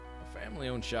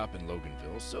family-owned shop in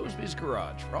Loganville, Soesby's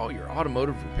Garage for all your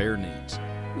automotive repair needs.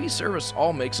 We service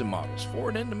all makes and models,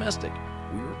 foreign and domestic.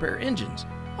 We repair engines,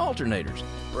 alternators,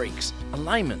 brakes,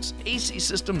 alignments, AC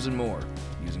systems, and more,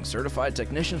 using certified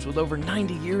technicians with over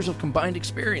 90 years of combined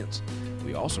experience.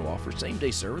 We also offer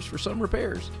same-day service for some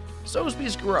repairs.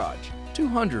 Soesby's Garage,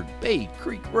 200 Bay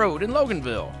Creek Road in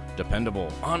Loganville.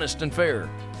 Dependable, honest, and fair.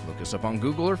 Look us up on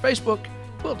Google or Facebook.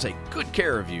 We'll take good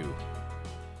care of you.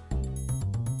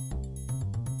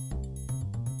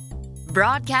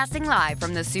 Broadcasting live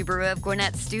from the Subaru of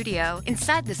Gwinnett studio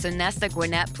inside the Sonesta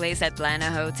Gwinnett Place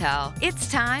Atlanta Hotel. It's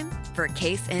time for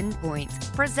Case in Point,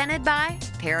 presented by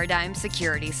Paradigm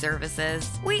Security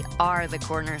Services. We are the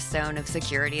cornerstone of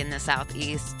security in the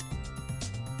Southeast.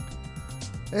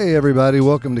 Hey everybody,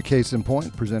 welcome to Case in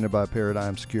Point, presented by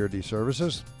Paradigm Security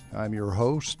Services. I'm your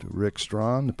host, Rick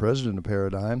Strawn, the president of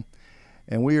Paradigm,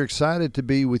 and we are excited to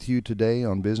be with you today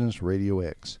on Business Radio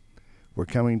X. We're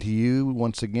coming to you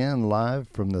once again live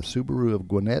from the Subaru of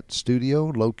Gwinnett studio,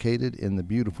 located in the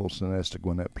beautiful Sonesta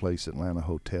Gwinnett Place Atlanta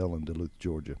Hotel in Duluth,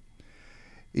 Georgia.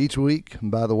 Each week, and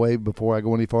by the way, before I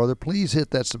go any farther, please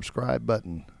hit that subscribe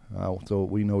button so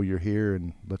we know you're here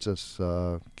and lets us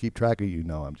keep track of you.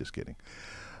 No, I'm just kidding.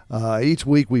 Each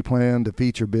week we plan to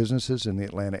feature businesses in the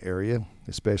Atlanta area,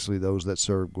 especially those that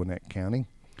serve Gwinnett County,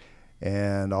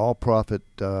 and all profit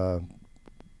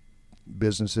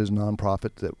businesses,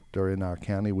 nonprofit that are in our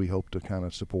county, we hope to kind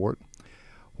of support.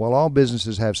 While all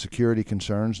businesses have security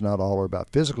concerns, not all are about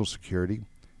physical security,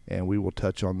 and we will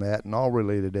touch on that and all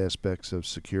related aspects of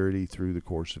security through the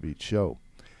course of each show.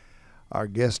 Our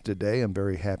guest today, I'm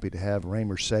very happy to have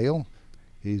Raymer Sale.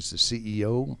 He's the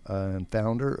CEO and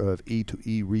founder of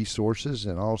E2E Resources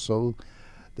and also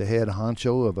the head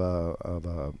honcho of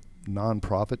a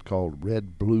nonprofit called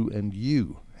Red, Blue, and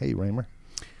You. Hey, Raymer.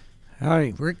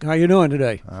 Hi, Rick. How you doing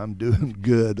today? I'm doing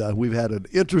good. We've had an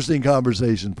interesting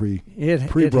conversation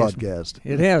pre-broadcast.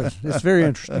 It has. It's very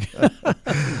interesting.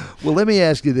 Well, let me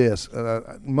ask you this.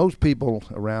 Most people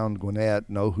around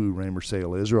Gwinnett know who Raymer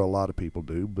Sale is, or a lot of people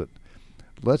do, but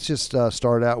let's just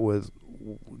start out with,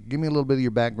 give me a little bit of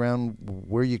your background,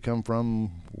 where you come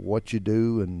from, what you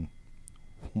do, and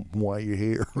why you're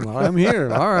here. Well, I'm here.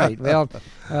 All right. Well,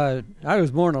 I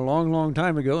was born a long, long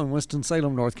time ago in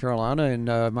Winston-Salem, North Carolina,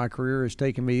 and my career has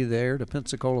taken me there to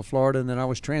Pensacola, Florida, and then I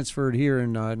was transferred here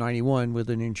in 91 with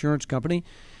an insurance company.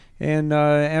 And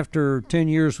after 10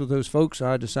 years with those folks,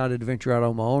 I decided to venture out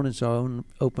on my own, and so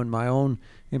I opened my own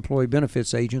employee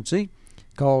benefits agency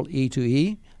called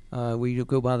E2E. We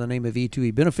go by the name of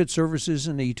E2E Benefit Services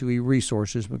and E2E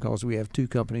Resources because we have two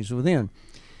companies within.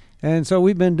 And so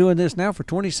we've been doing this now for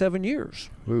 27 years.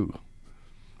 Ooh.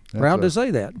 Proud to say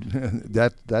that.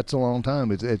 That's a long time.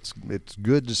 It's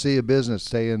good to see a business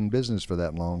stay in business for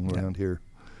that long around here.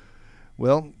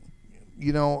 Well,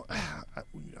 you know,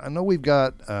 I know we've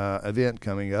got an event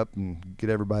coming up, and get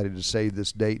everybody to say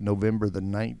this date, November the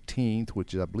 19th,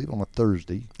 which is, I believe, on a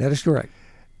Thursday. That is correct.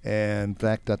 And in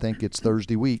fact, I think it's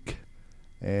Thursday week,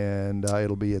 and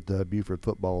it'll be at the Buford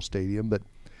Football Stadium. But,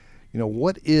 you know,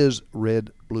 what is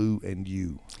Red, Blue, and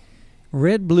You?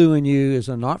 Red, Blue, and You is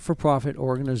a not-for-profit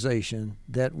organization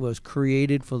that was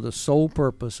created for the sole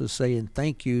purpose of saying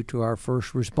thank you to our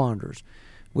first responders.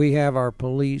 We have our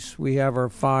police, we have our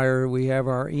fire, we have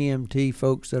our EMT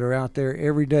folks that are out there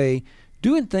every day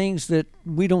doing things that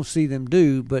we don't see them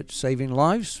do, but saving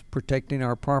lives, protecting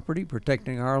our property,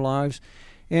 protecting our lives.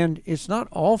 And it's not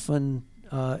often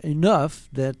enough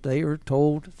that they are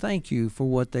told thank you for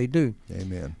what they do.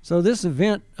 Amen. So this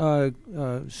event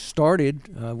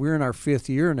started, we're in our 5th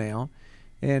year now,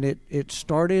 and it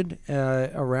started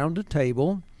around a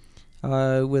table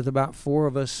with about 4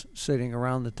 of us sitting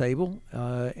around the table,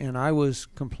 and I was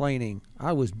complaining.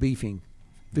 I was beefing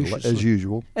viciously.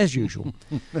 As usual.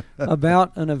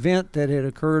 About an event that had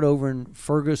occurred over in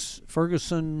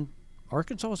Ferguson,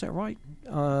 Arkansas, is that right?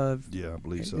 Yeah, I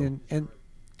believe so. And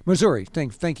Missouri,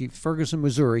 thank you, Ferguson,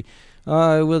 Missouri,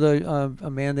 with a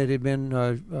man that had been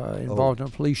involved in a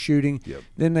police shooting. Yep.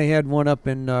 Then they had one up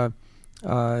in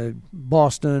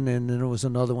Boston, and then there was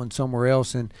another one somewhere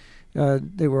else, and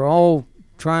they were all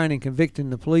trying and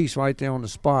convicting the police right there on the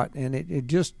spot, and it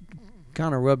just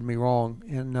kind of rubbed me wrong.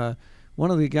 And one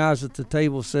of the guys at the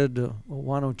table said, well,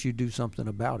 why don't you do something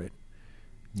about it?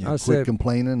 I said,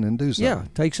 complaining and do something. Yeah,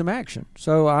 take some action.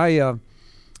 So I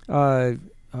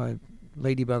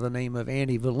lady by the name of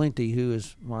Annie Valenti, who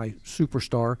is my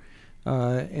superstar,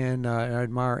 and I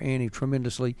admire Annie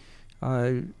tremendously,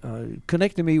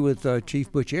 connected me with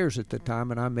Chief Butch Ayers at the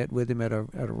time, and I met with him at a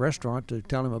restaurant to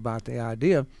tell him about the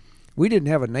idea. we didn't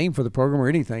have a name for the program or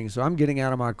anything. So I'm getting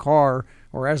out of my car,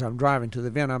 or as I'm driving to the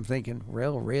event, I'm thinking,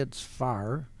 well, red's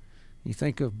fire. You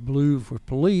think of blue for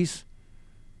police.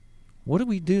 What do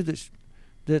we do that's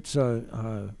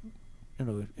in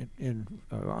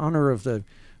honor of the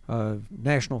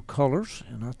national colors?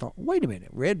 And I thought, wait a minute,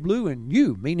 red, blue, and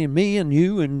you, meaning me and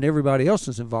you and everybody else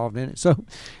is involved in it. So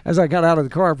as I got out of the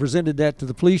car, I presented that to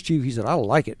the police chief. He said, I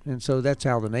like it. And so that's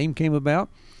how the name came about,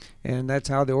 and that's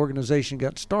how the organization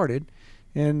got started.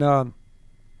 And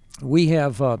we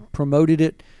have promoted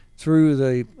it through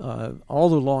the all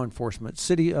the law enforcement,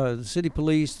 the city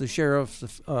police, the sheriff,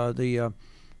 the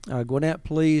Gwinnett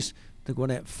Police, the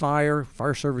Gwinnett Fire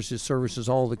services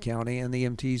all the county, and the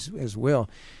EMTs as well.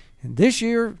 And this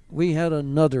year we had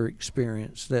another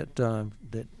experience that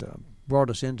brought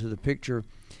us into the picture.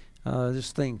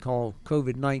 This thing called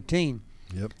COVID-19.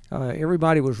 Yep.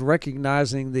 Everybody was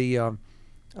recognizing the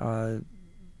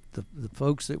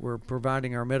folks that were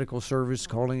providing our medical service,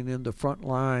 calling them the front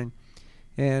line.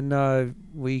 And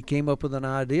we came up with an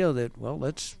idea that, well,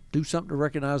 let's do something to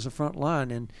recognize the front line.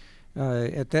 And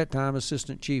at that time,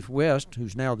 Assistant Chief West,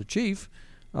 who's now the chief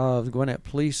of the Gwinnett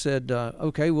Police, said,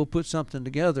 okay, we'll put something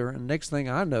together. And next thing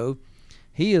I know,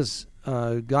 he has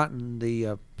gotten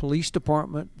the police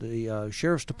department, the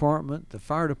sheriff's department, the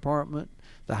fire department,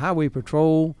 the highway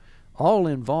patrol, all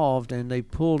involved, and they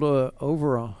pulled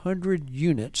over 100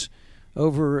 units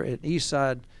over at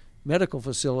Eastside Medical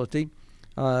Facility.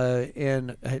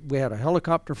 And we had a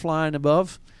helicopter flying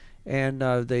above, and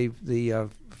the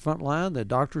front line, the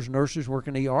doctors, nurses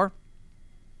working ER,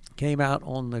 came out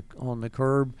on the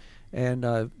curb, and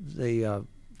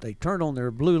they turned on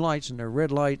their blue lights and their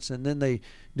red lights, and then they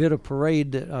did a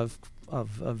parade of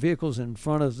vehicles in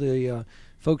front of the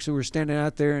folks who were standing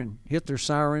out there and hit their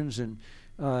sirens, and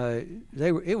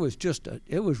it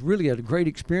was really a great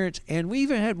experience. And we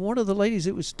even had one of the ladies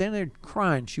that was standing there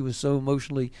crying. She was so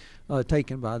emotionally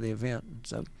taken by the event. And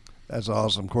so that's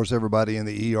awesome. Of course, everybody in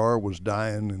the ER was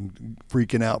dying and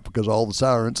freaking out because of all the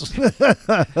sirens.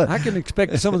 I can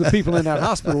expect some of the people in that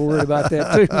hospital were worried about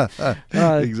that too.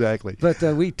 Exactly. But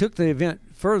we took the event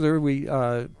further. We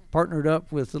partnered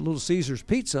up with the Little Caesars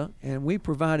Pizza, and we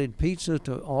provided pizza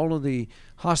to all of the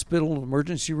hospital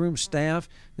emergency room staff.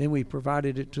 Then we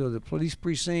provided it to the police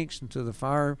precincts and to the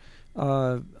fire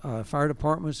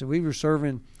departments, and we were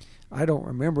serving, I don't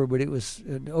remember, but it was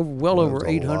over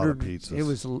 800 pizzas.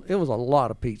 It was a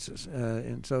lot of pizzas,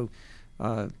 and so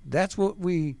that's what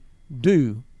we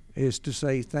do, is to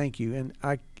say thank you. And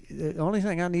the only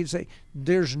thing I need to say,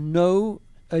 there's no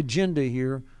agenda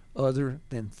here other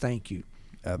than thank you.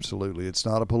 Absolutely. It's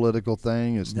not a political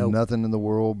thing. It's nothing in the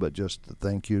world but just a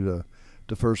thank you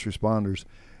to first responders.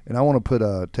 And I want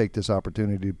to take this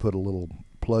opportunity to put a little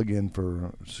plug in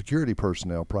for security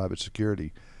personnel, private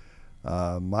security.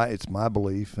 It's my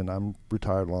belief, and I'm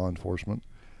retired law enforcement,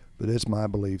 but it's my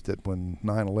belief that when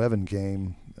 9/11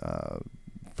 came,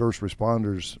 first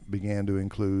responders began to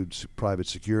include private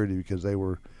security because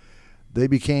they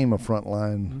became a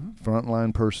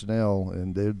frontline personnel,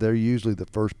 and they're usually the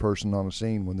first person on the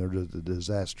scene when there's a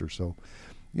disaster. So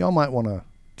y'all might want to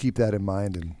keep that in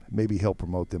mind and maybe help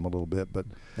promote them a little bit. But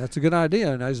that's a good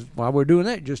idea, and that's why we're doing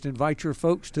that. Just invite your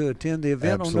folks to attend the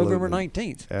event on November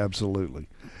 19th. Absolutely.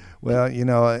 Well,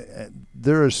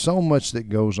 there is so much that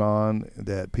goes on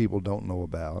that people don't know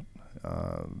about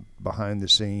behind the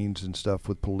scenes and stuff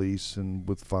with police and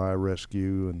with fire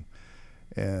rescue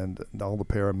and all the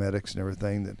paramedics and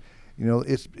everything, that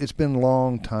it's been a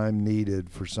long time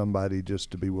needed for somebody just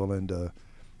to be willing to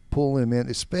pull them in,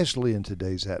 especially in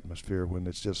today's atmosphere when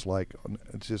it's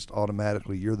just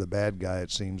automatically you're the bad guy,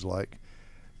 it seems like,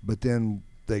 but then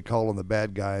they call on the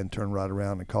bad guy and turn right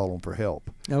around and call them for help.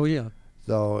 Oh yeah.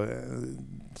 So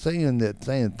saying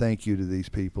thank you to these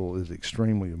people is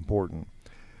extremely important.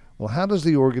 Well, how does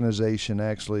the organization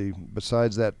actually,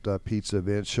 besides that pizza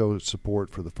event, show its support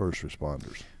for the first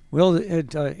responders? Well,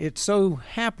 it so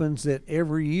happens that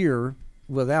every year,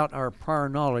 without our prior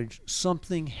knowledge,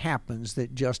 something happens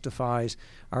that justifies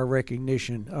our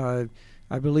recognition.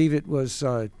 I believe it was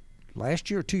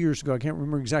last year or 2 years ago, I can't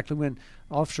remember exactly when,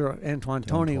 Officer Antoine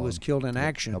Toney was killed in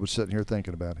action. I was sitting here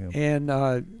thinking about him. And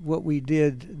what we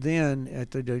did then,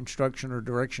 at the instruction or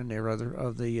direction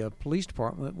of the police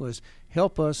department, was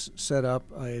help us set up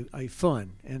a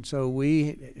fund. And so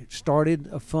we started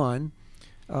a fund.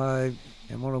 I'm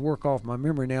going to work off my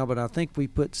memory now, but I think we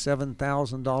put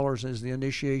 $7,000 as the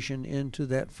initiation into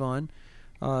that fund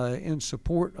in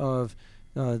support of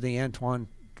the Antoine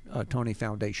Toney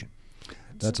Foundation.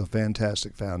 That's a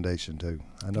fantastic foundation, too.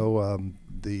 I know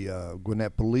the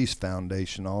Gwinnett Police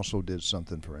Foundation also did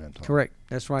something for Anton. Correct.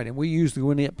 That's right. And we use the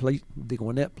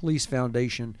Gwinnett Police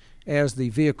Foundation as the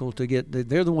vehicle to get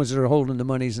they're the ones that are holding the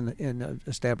monies and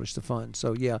establish the fund.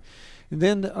 So, yeah. And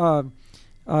then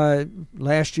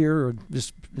last year, or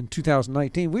just in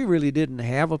 2019, we really didn't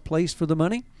have a place for the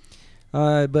money.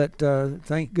 But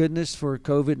thank goodness for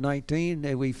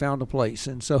COVID-19, we found a place,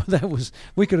 and so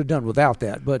we could have done without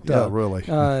that. But really.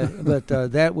 But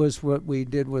that was what we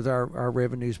did with our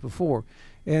revenues before,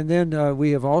 and then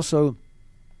we have also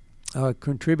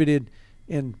contributed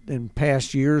in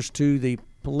past years to the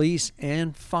Police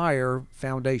and Fire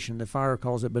Foundation. The fire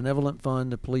calls it Benevolent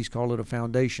Fund. The police call it a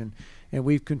foundation, and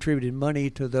we've contributed money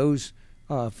to those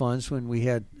funds when we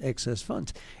had excess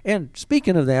funds. And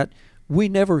speaking of that, we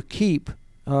never keep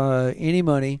any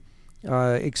money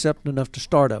except enough to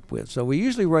start up with. So we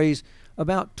usually raise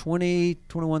about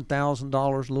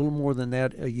 $21,000, a little more than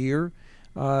that a year.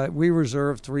 We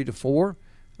reserve 3 to 4.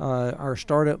 Our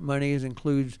startup money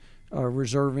includes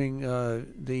reserving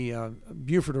the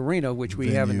Buford Arena, which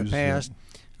we have in the past,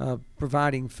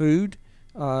 providing food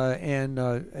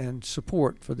and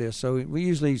support for this. So we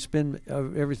usually spend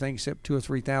everything except $2,000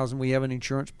 or $3,000. We have an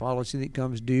insurance policy that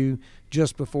comes due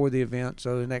just before the event,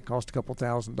 and that costs a couple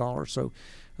 $1,000. So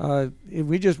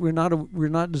we're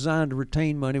not designed to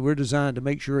retain money. We're designed to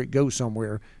make sure it goes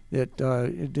somewhere that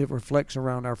it reflects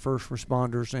around our first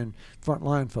responders and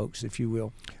frontline folks, if you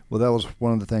will. Well, that was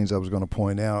one of the things I was going to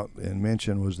point out and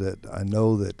mention, was that I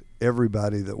know that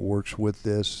everybody that works with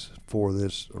this, for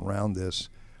this, around this,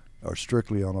 are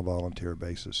strictly on a volunteer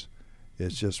basis.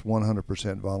 It's just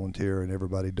 100% volunteer, and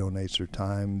everybody donates their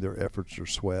time, their efforts, their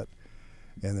sweat,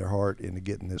 and their heart into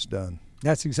getting this done.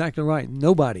 That's exactly right.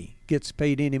 Nobody gets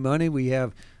paid any money. We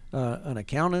have an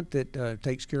accountant that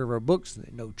takes care of our books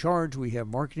at no charge. We have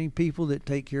marketing people that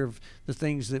take care of the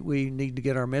things that we need to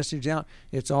get our message out.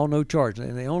 It's all no charge.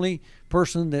 And the only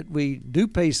person that we do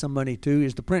pay some money to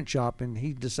is the print shop, and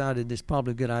he decided it's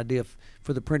probably a good idea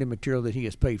for the printing material that he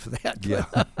gets paid for that. Yeah.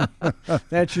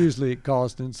 That's usually it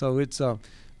costs, and so it's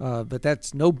but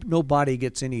that's nobody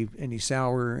gets any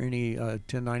salary or any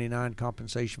 1099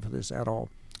 compensation for this at all.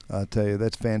 I tell you,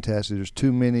 that's fantastic. There's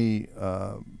too many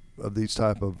of these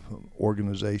type of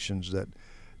organizations that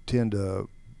tend to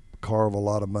carve a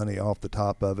lot of money off the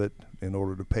top of it in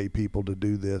order to pay people to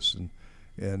do this,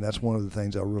 and that's one of the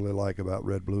things I really like about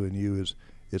Red, Blue, and You is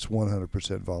it's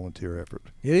 100% volunteer effort.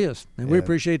 It is, and we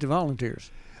appreciate the volunteers.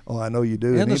 Oh, I know you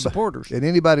do. And the supporters. And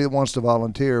anybody that wants to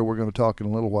volunteer, we're going to talk in a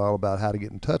little while about how to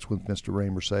get in touch with Mr.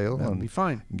 Raymer Sale. That'll be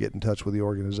fine. And get in touch with the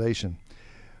organization.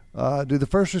 Do the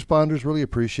first responders really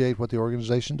appreciate what the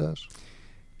organization does?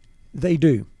 They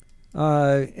do.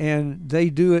 And they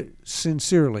do it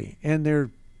sincerely, and their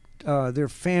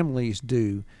families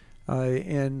do.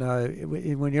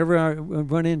 Whenever I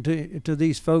run into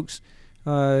these folks,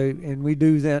 and we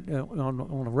do that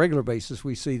on a regular basis,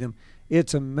 we see them.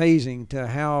 It's amazing to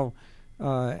how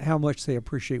much they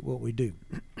appreciate what we do.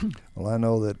 Well, I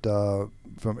know that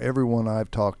from everyone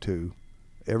I've talked to,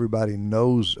 everybody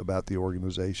knows about the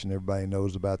organization. Everybody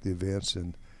knows about the events,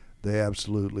 and they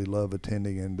absolutely love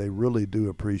attending, and they really do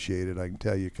appreciate it. I can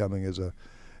tell you, coming as a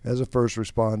first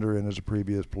responder and as a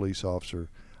previous police officer,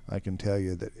 I can tell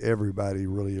you that everybody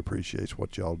really appreciates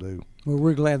what y'all do. Well,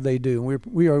 we're glad they do.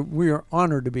 We are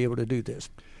honored to be able to do this.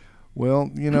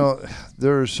 Well, you know,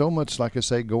 there's so much, like I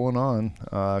say, going on.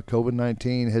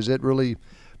 COVID-19, has it really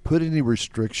put any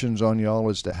restrictions on y'all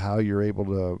as to how you're able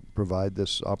to provide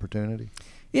this opportunity?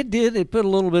 It did. It put a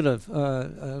little bit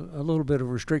of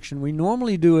restriction. We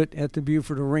normally do it at the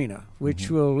Buford Arena, which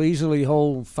will easily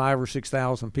hold 5,000 or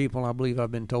 6,000 people. I believe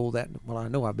I've been told that. Well, I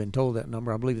know I've been told that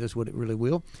number. I believe that's what it really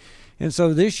will. And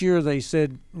so this year they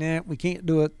said, nah, we can't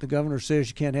do it. The governor says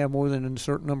you can't have more than a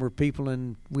certain number of people,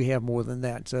 and we have more than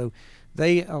that. So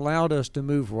they allowed us to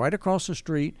move right across the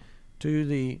street to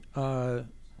the Tom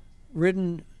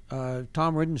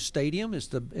Ridden Stadium. It's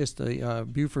the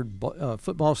Buford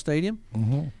football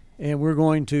stadium, and we're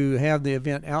going to have the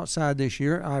event outside this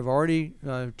year. I've already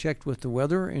checked with the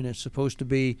weather, and it's supposed to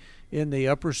be in the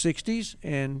upper 60s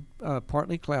and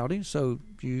partly cloudy, so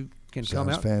you can come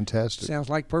out. Sounds fantastic. Sounds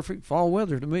like perfect fall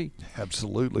weather to me.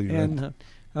 Absolutely. And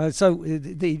so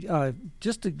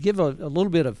just to give a little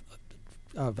bit of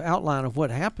outline of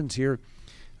what happens here,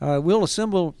 we'll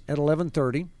assemble at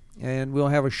 11:30. And we'll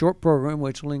have a short program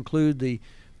which will include the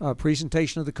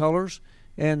presentation of the colors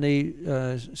and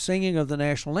the singing of the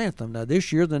national anthem. Now,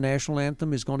 this year, the national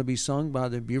anthem is going to be sung by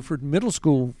the Buford Middle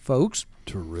School folks.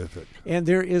 Terrific. And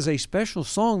there is a special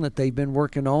song that they've been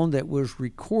working on that was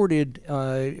recorded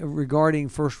regarding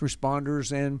first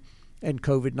responders and and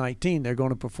COVID-19. They're going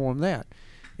to perform that.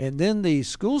 And then the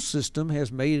school system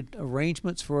has made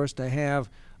arrangements for us to have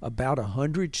about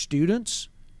 100 students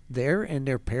there and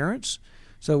their parents.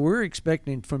 So we're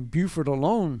expecting from Beaufort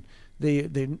alone,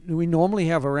 we normally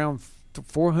have around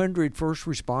 400 first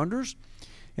responders.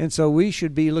 And so we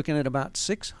should be looking at about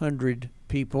 600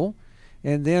 people.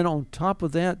 And then on top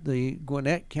of that, the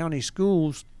Gwinnett County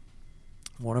Schools,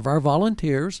 one of our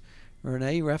volunteers,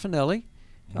 Renee Raffinelli,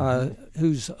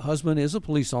 whose husband is a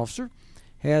police officer,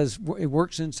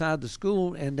 works inside the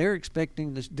school, and they're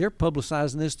expecting this. They're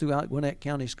publicizing this throughout Gwinnett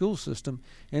County school system,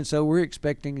 and so we're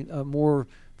expecting more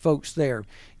folks there.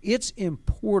 It's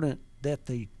important that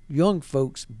the young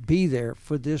folks be there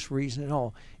for this reason and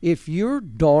all. If your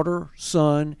daughter,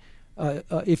 son,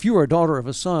 if you are a daughter of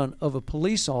a son of a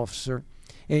police officer,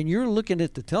 and you're looking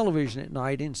at the television at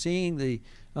night and seeing the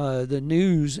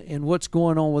news and what's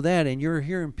going on with that, and you're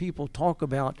hearing people talk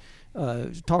about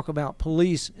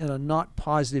police in a not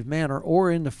positive manner,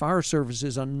 or in the fire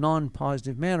services a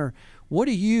non-positive manner, what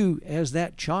do you as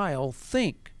that child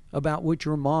think about what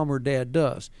your mom or dad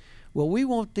does? Well, we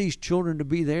want these children to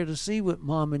be there to see what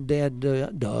mom and dad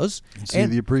does, and see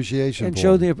the appreciation, and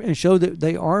show that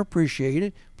they are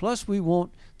appreciated. Plus, we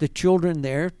want the children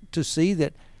there to see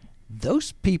that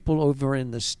those people over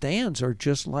in the stands are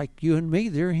just like you and me.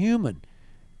 They're human.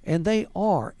 And they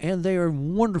are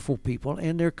wonderful people,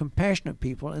 and they're compassionate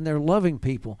people, and they're loving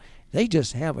people. They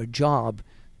just have a job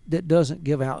that doesn't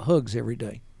give out hugs every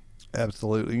day.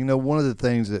 Absolutely. You know, one of the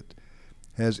things that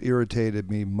has irritated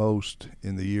me most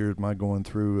in the years my going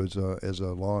through as a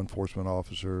law enforcement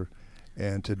officer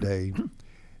and today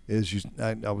is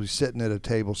I was sitting at a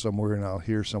table somewhere, and I'll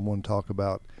hear someone talk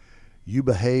about, you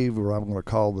behave or I'm going to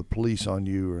call the police on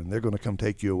you, and they're going to come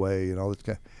take you away, and all this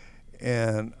kind.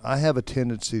 And I have a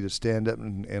tendency to stand up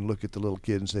and look at the little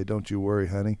kid and say, don't you worry,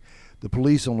 honey. The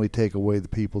police only take away the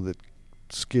people that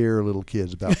scare little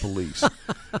kids about police.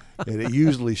 And it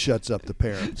usually shuts up the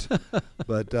parents.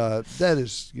 But that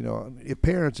is, you know,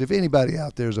 if anybody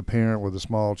out there is a parent with a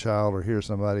small child or hears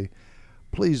somebody,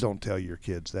 please don't tell your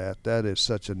kids that. That is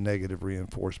such a negative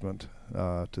reinforcement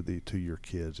to your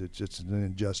kids. It's an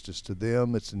injustice to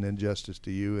them. It's an injustice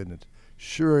to you, and it's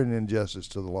sure an injustice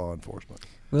to the law enforcement.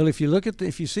 Well, if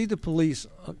you see the police,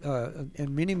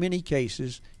 in many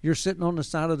cases, you're sitting on the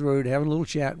side of the road having a little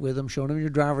chat with them, showing them your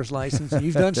driver's license, and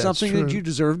you've done something that you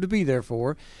deserve to be there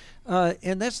for.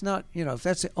 And that's not, if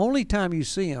that's the only time you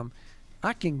see them,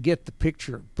 I can get the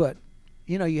picture. But,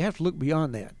 you have to look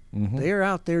beyond that. Mm-hmm. They're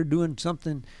out there doing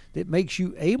something that makes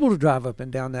you able to drive up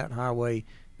and down that highway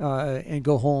and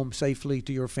go home safely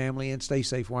to your family and stay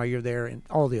safe while you're there, and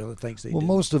all the other things they do. Well,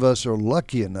 most of us are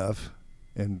lucky enough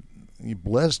and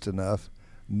blessed enough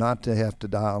not to have to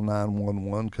dial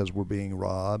 911 because we're being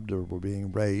robbed or we're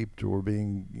being raped or we're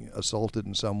being assaulted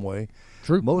in some way.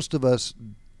 True. Most of us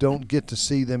don't get to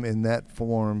see them in that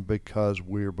form because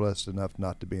we're blessed enough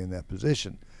not to be in that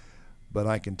position. But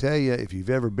I can tell you, if you've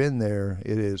ever been there,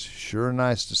 it is sure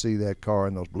nice to see that car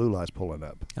and those blue lights pulling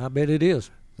up. I bet it is.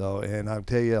 So, and I'll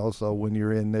tell you also, when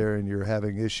you're in there and you're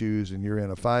having issues and you're in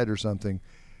a fight or something,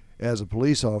 as a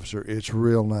police officer, it's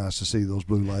real nice to see those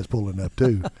blue lights pulling up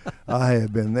too. I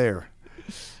have been there.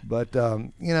 But,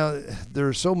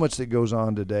 there's so much that goes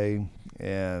on today,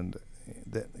 and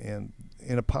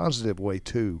in a positive way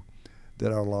too,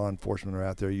 that our law enforcement are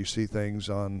out there. You see things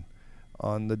on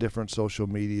the different social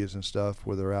medias and stuff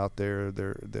where they're out there.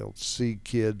 They'll see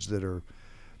kids that are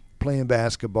playing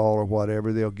basketball or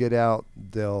whatever. They'll get out.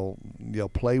 They'll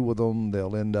play with them.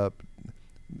 They'll end up.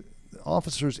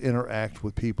 Officers interact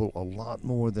with people a lot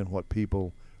more than what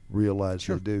people realize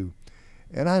Sure. they do.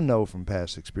 And I know from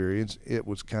past experience, it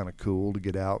was kind of cool to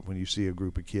get out when you see a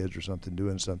group of kids or something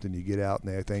doing something. You get out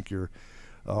and they think you're,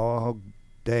 oh,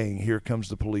 dang, here comes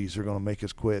the police. They're going to make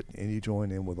us quit. And you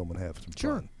join in with them and have some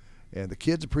Sure. fun. And the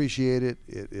kids appreciate it.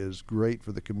 It is great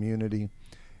for the community.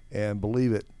 And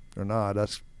believe it or not,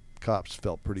 us cops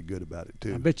felt pretty good about it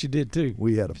too. I bet you did too.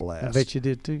 We had a blast. I bet you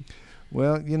did too.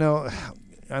 Well,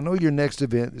 I know your next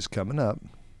event is coming up,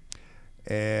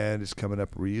 and it's coming up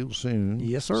real soon.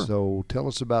 Yes, sir. So tell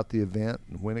us about the event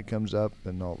and when it comes up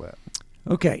and all that.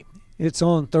 Okay. It's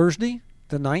on Thursday,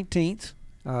 the 19th,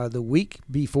 the week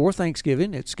before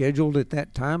Thanksgiving. It's scheduled at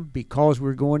that time because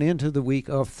we're going into the week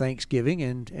of Thanksgiving,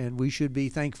 and we should be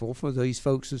thankful for these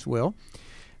folks as well.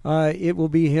 It will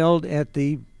be held at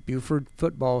the Beaufort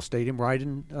Football Stadium,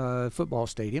 Ryden Football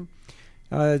Stadium.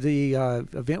 The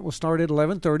event will start at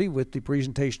 11:30 with the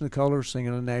presentation of colors,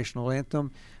 singing the national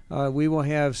anthem. We will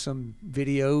have some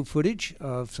video footage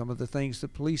of some of the things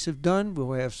that police have done.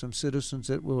 We'll have some citizens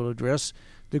that will address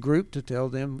the group to tell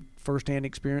them firsthand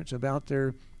experience about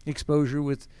their exposure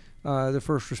with the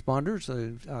first responders.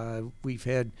 We've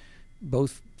had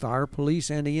both fire, police,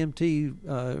 and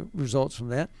EMT results from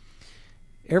that.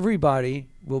 Everybody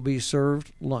will be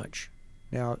served lunch.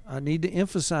 Now, I need to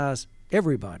emphasize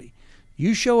everybody.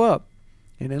 You show up,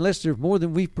 and unless there's more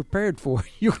than we've prepared for,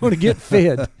 you're going to get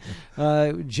fed.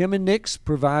 Jim and Nick's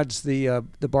provides the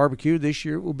barbecue. This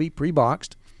year it will be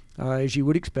pre-boxed, as you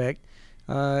would expect.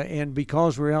 And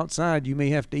because we're outside, you may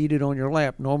have to eat it on your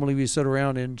lap. Normally we sit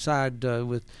around inside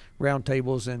with round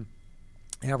tables and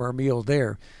have our meal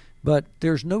there. But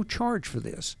there's no charge for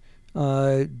this.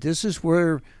 This is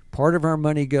where part of our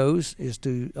money goes, is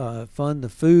to fund the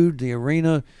food, the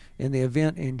arena, and the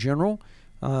event in general.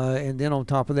 And then on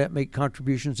top of that, make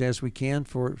contributions as we can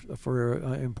for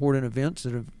important events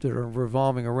that are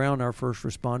revolving around our first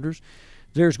responders.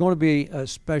 There's going to be a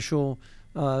special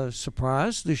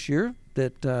surprise this year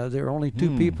that there are only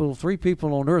three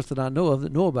people on Earth that I know of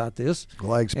that know about this.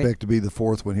 Well, I expect to be the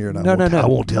fourth one here, and I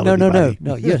won't tell anybody.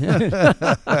 No.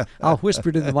 Yeah, I'll whisper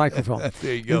it in the microphone.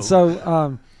 There you go. And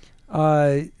so,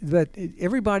 but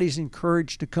everybody's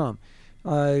encouraged to come.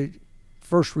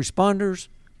 First responders,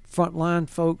 frontline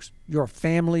folks, your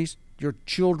families, your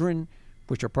children,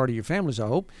 which are part of your families, I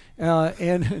hope,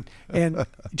 and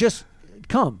just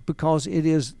come, because it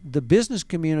is the business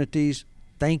community's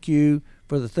thank you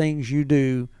for the things you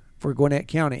do for Gwinnett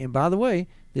County. And by the way,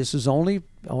 this is only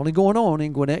going on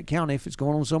in Gwinnett County. If it's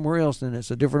going on somewhere else, then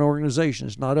it's a different organization.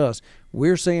 It's not us.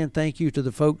 We're saying thank you to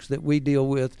the folks that we deal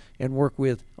with and work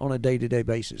with on a day-to-day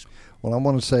basis. Well, I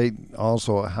want to say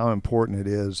also how important it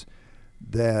is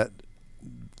that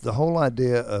the whole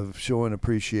idea of showing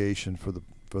appreciation for the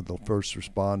first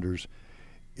responders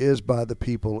is by the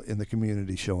people in the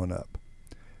community showing up.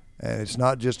 And it's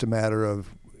not just a matter of,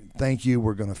 thank you,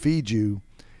 we're going to feed you.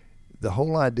 The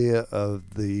whole idea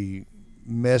of the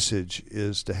message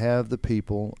is to have the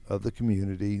people of the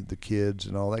community, the kids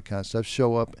and all that kind of stuff,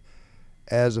 show up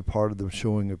as a part of the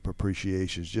showing of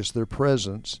appreciation. It's just their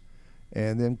presence.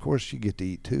 And then, of course, you get to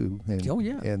eat, too. And,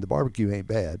 and the barbecue ain't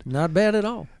bad. Not bad at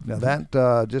all. Now,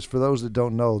 that, just for those that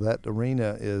don't know, that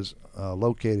arena is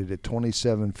located at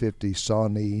 2750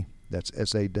 Sawnee, that's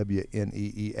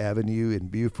Sawnee Avenue in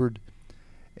Buford,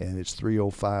 and it's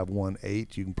 30518.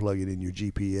 You can plug it in your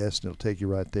GPS, and it'll take you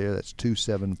right there. That's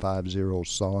 2750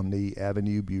 Sawnee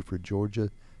Avenue, Buford, Georgia,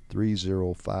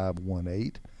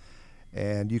 30518.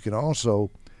 And you can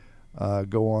also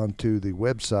go on to the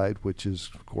website, which is,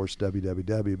 of course,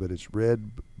 www, but it's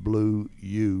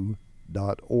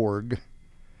redblueu.org.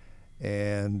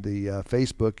 And the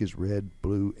Facebook is Red,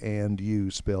 Blue, and U,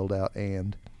 spelled out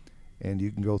and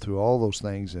you can go through all those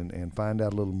things and find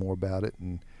out a little more about it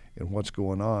and what's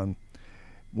going on.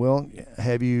 Well,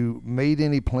 have you made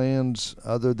any plans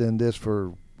other than this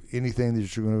for anything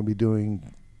that you're going to be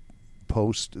doing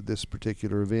post this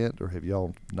particular event, or have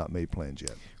y'all not made plans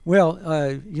yet? Well,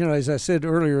 as I said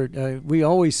earlier, we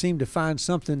always seem to find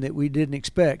something that we didn't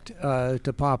expect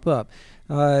to pop up.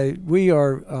 We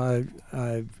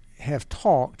have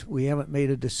talked. We haven't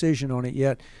made a decision on it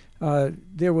yet.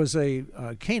 There was a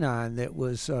canine that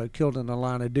was killed in the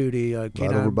line of duty. Canine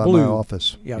right over by Blue. my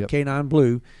office. Yeah, yep. Canine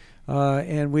Blue.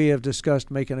 And we have discussed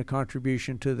making a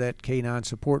contribution to that canine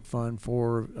support fund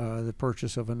for the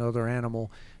purchase of another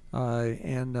animal. They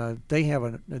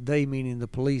meaning the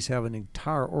police have an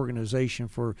entire organization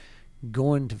for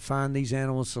going to find these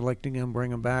animals, selecting them,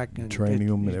 bring them back, and training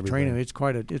them and everything. Training them.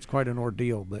 It's quite an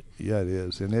ordeal, but yeah, it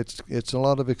is, and it's a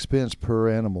lot of expense per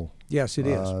animal. Yes, it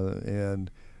is.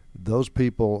 And those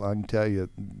people, I can tell you,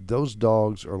 those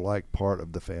dogs are like part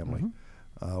of the family.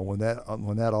 Mm-hmm. When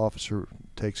that officer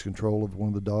takes control of one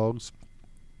of the dogs,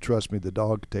 trust me, the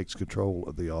dog takes control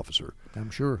of the officer.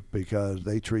 I'm sure. Because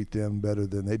they treat them better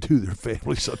than they do their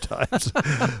family sometimes.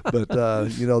 But,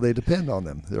 they depend on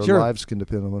them. Their lives can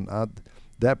depend on them.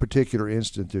 That particular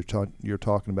incident you're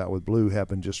talking about with Blue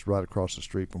happened just right across the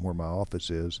street from where my office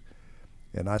is.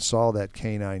 And I saw that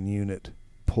canine unit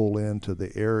pull into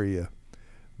the area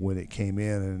when it came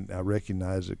in, and I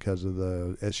recognized it because of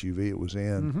the SUV it was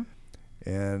in. Mm-hmm.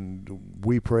 And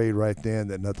we prayed right then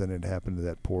that nothing had happened to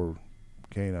that poor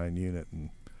canine unit, and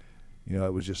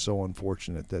it was just so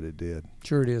unfortunate that it did.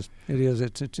 Sure, it is. It is.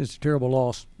 It's a terrible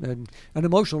loss, and an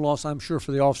emotional loss, I'm sure,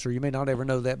 for the officer. You may not ever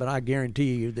know that, but I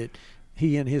guarantee you that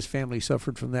he and his family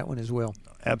suffered from that one as well.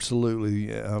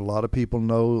 Absolutely. A lot of people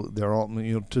know they're all,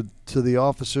 to the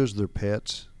officers, they're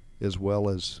pets as well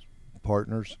as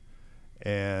partners,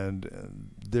 and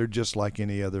they're just like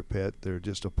any other pet. They're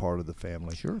just a part of the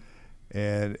family. Sure.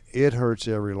 And it hurts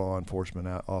every law enforcement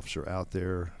officer out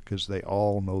there because they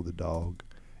all know the dog.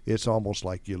 It's almost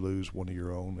like you lose one of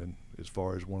your own, and as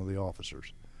far as one of the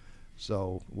officers.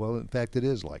 So, well, in fact, it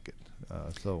is like it.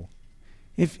 So.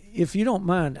 If you don't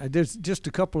mind, there's just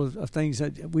a couple of things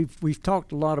that we've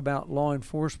talked a lot about law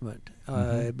enforcement,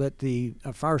 but the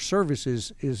fire service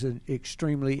is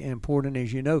extremely important,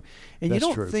 as you know, and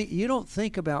That's you don't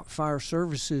think about fire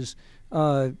services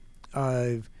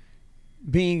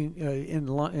being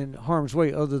in harm's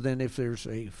way other than if there's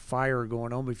a fire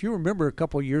going on. But if you remember a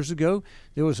couple of years ago,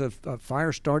 there was a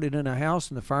fire started in a house,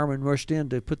 and the firemen rushed in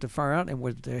to put the fire out and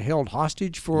were held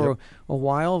hostage for a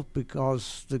while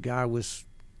because the guy was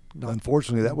not.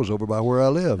 Unfortunately, that was over by where I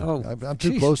live. Oh, I'm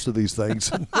too close to these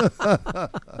things.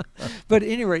 But at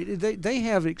any rate, they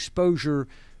have exposure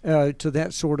to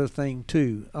that sort of thing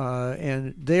too,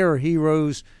 and they're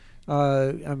heroes.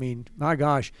 I mean, my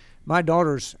gosh. My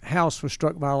daughter's house was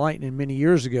struck by lightning many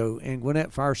years ago, and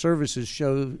Gwinnett Fire Services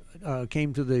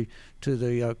came to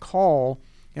the call,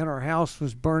 and our house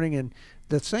was burning. And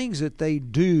the things that they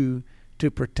do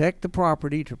to protect the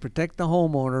property, to protect the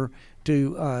homeowner,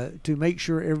 to make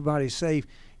sure everybody's safe,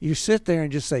 you sit there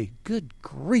and just say, "Good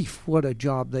grief, what a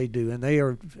job they do!" And they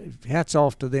are hats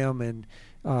off to them. And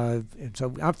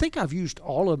so I think I've used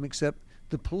all of them except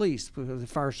the police, because the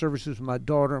fire services, my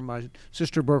daughter and my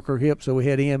sister broke her hip, so we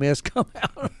had EMS come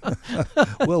out.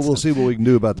 Well, we'll see what we can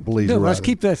do about the police. No, let's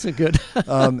keep that so good.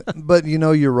 But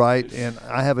you're right, and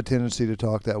I have a tendency to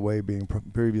talk that way, being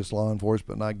previous law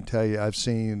enforcement. And I can tell you, I've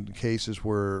seen cases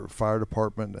where fire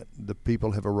department, the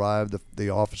people have arrived, the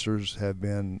officers have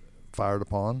been fired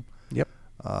upon. Yep.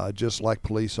 Just like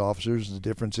police officers, the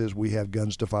difference is we have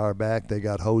guns to fire back. They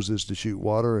got hoses to shoot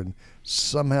water, and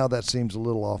somehow that seems a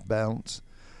little off balance.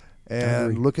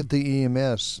 And look at the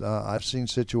EMS. I've seen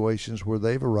situations where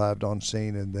they've arrived on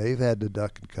scene and they've had to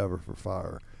duck and cover for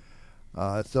fire.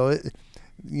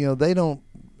 They don't.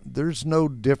 There's no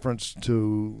difference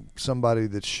to somebody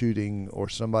that's shooting or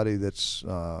somebody that's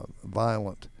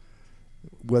violent.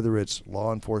 Whether it's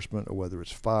law enforcement or whether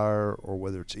it's fire or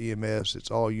whether it's EMS, it's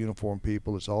all uniformed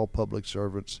people. It's all public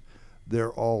servants.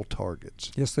 They're all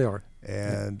targets. Yes, they are.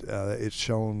 And it's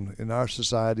shown in our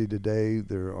society today.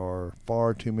 There are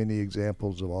far too many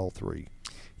examples of all three.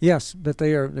 Yes, but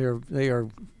they're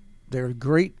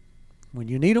great when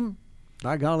you need them.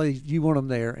 By golly, you want them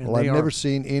there. And well, I've never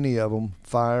seen any of them,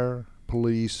 fire,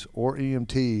 police, or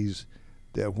EMTs,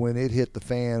 that when it hit the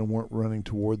fan weren't running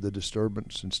toward the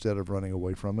disturbance instead of running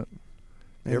away from it.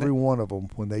 And every one of them,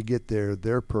 when they get there,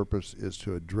 their purpose is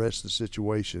to address the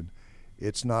situation.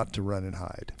 It's not to run and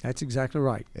hide. That's exactly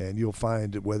right. And you'll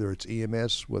find that whether it's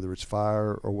EMS, whether it's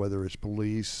fire, or whether it's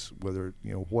police, whether,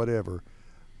 whatever,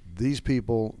 these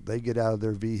people, they get out of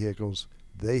their vehicles,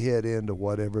 they head into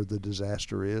whatever the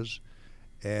disaster is,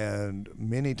 and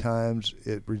many times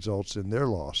it results in their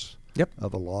loss. Yep.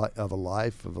 Of a life, of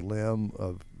a limb,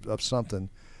 of something,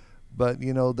 but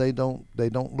they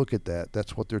don't look at that.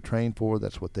 That's what they're trained for.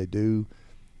 That's what they do.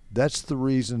 That's the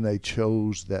reason they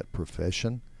chose that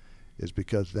profession, is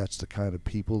because that's the kind of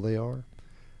people they are.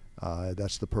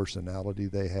 That's the personality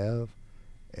they have,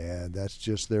 and that's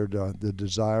just the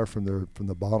desire from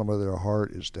the bottom of their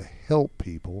heart is to help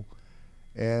people.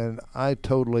 And I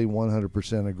totally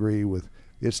 100% agree with.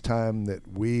 It's time that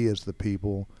we as the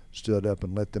people stood up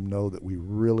and let them know that we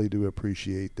really do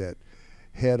appreciate that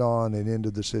head on and into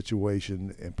the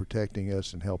situation and protecting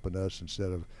us and helping us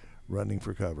instead of running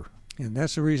for cover. And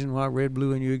that's the reason why Red,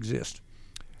 Blue, and You exist.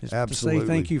 Absolutely. To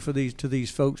say thank you to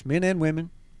these folks, men and women,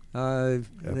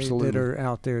 that are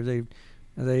out there. They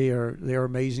are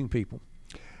amazing people.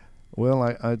 Well,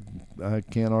 I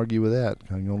can't argue with that.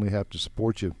 I only have to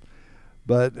support you.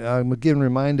 But I'm again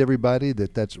remind everybody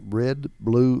that that's Red,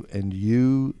 Blue, and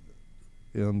You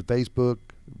on the Facebook,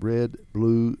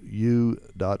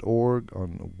 redblueyou.org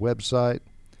on the website,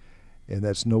 and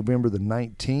that's November the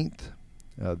 19th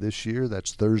this year.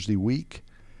 That's Thursday week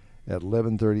at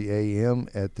 11:30 a.m.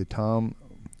 at the Tom.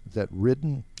 Is that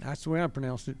Ridden? That's the way I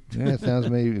pronounced it. Yeah, it sounds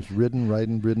to me it's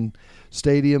Ridden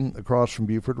Stadium across from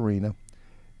Buford Arena,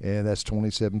 and that's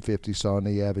 2750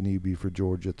 Sawney Avenue, Buford,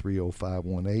 Georgia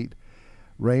 30518.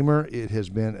 Raymer, it has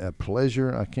been a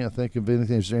pleasure. I can't think of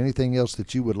anything. Is there anything else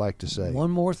that you would like to say? One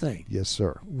more thing. Yes,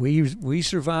 sir. We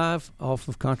survive off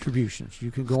of contributions. You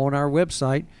can go on our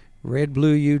website,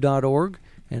 redblueyou.org,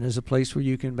 and there's a place where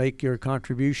you can make your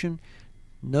contribution.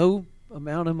 No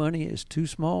amount of money is too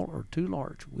small or too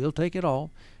large. We'll take it all.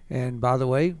 And by the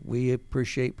way, we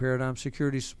appreciate Paradigm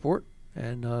Security support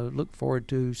and look forward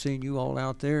to seeing you all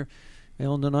out there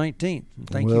on the 19th. And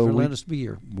thank you for letting us be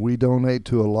here. We donate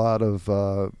to a lot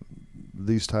of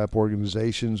these type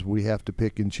organizations. We have to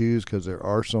pick and choose because there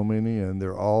are so many, and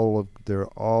they're all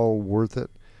worth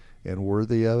it and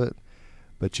worthy of it.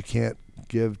 But you can't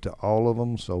give to all of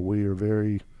them, so we are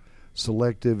very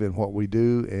selective in what we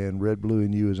do, and Red, Blue,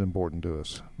 and You is important to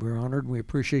us. We're honored. We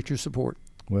appreciate your support.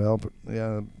 Well,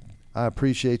 I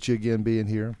appreciate you again being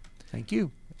here. Thank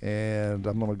you. And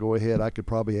I'm going to go ahead. I could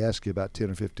probably ask you about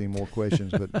 10 or 15 more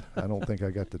questions, but I don't think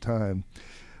I got the time.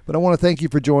 But I want to thank you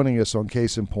for joining us on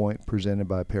Case in Point, presented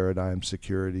by Paradigm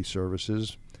Security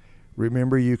Services.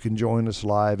 Remember, you can join us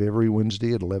live every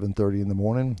Wednesday at 11:30 in the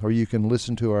morning, or you can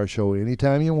listen to our show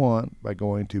anytime you want by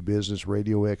going to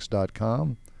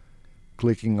businessradiox.com,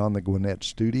 clicking on the Gwinnett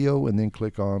Studio, and then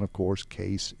click on, of course,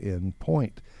 Case in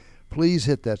Point. Please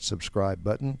hit that subscribe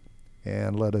button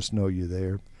and let us know you're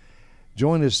there.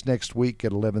 Join us next week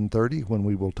at 11:30 when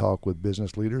we will talk with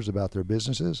business leaders about their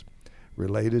businesses,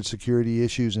 related security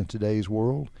issues in today's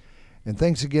world. And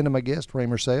thanks again to my guest,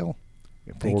 Raymer Sale,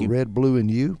 for Red, Blue, and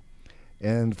You,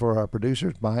 and for our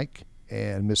producers, Mike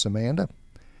and Miss Amanda.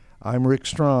 I'm Rick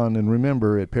Strawn, and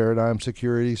remember, at Paradigm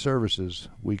Security Services,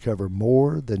 we cover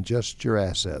more than just your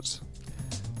assets.